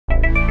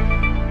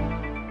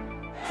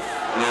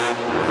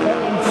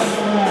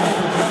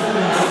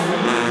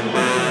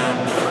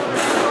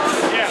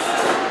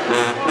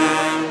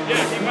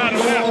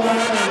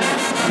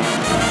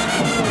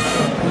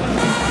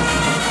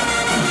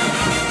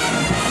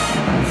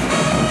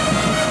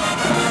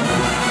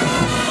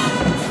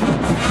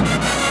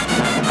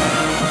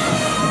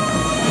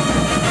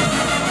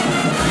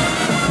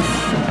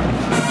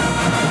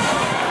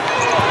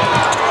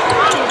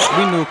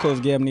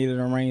Coach Gibb needed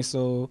a ring,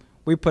 so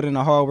we put in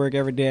the hard work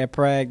every day at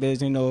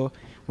practice,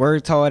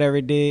 worked hard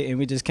every day, and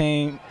we just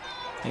came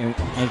and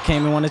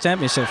won the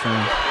championship for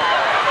him.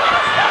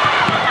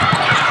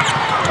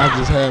 I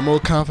just had more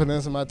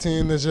confidence in my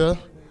team this year.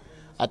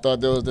 I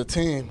thought that was the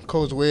team.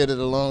 Coach waited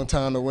a long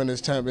time to win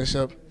this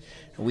championship,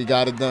 and we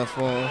got it done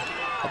for him.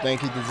 I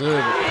think he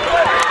deserved it.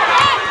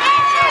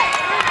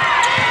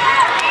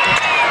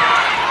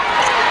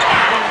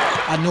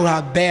 I knew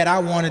how bad I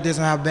wanted this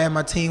and how bad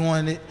my team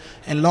wanted it.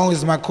 And as long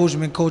as my coach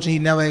been coaching, he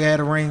never had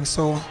a ring.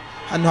 So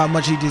I knew how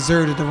much he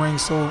deserved the ring.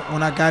 So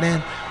when I got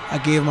in, I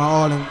gave my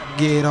all and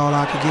gave it all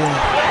I could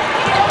give.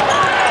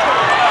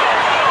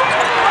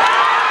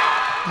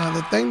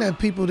 The thing that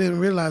people didn't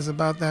realize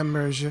about that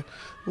merger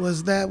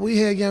was that we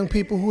had young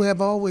people who have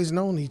always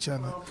known each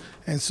other.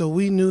 And so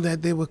we knew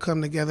that they would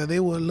come together. They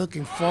were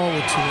looking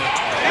forward to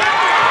it.